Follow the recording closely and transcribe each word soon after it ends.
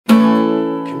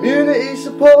Community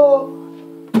support.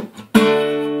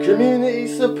 Community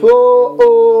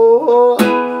support.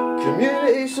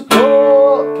 Community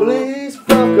support. Please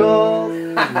fuck off.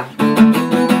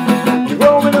 You're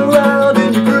roaming around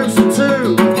in your groups of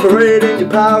two, parading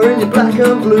your power in your black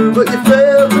and blue, but you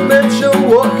fail to mention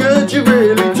what good you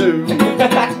really do.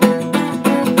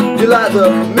 You're like the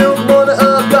milk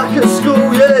monitor back at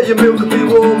school. Yeah, your milk will be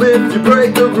warm if you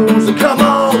break the rules. And come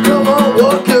on,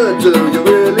 what good do you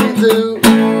really do?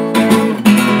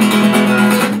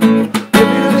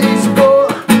 Community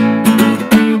support.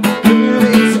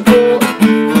 Community support.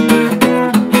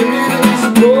 Community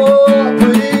support.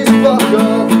 Please fuck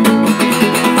off.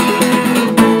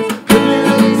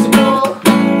 Community support.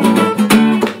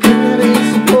 Community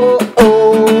support.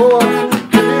 Oh,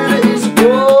 community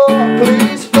support.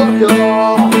 Please fuck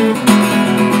off.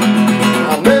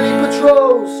 How many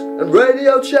patrols and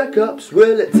radio checkups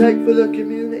will it take for the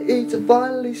community to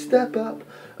finally step up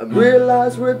and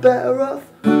realise we're better off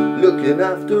looking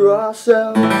after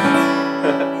ourselves?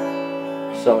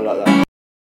 Something like that.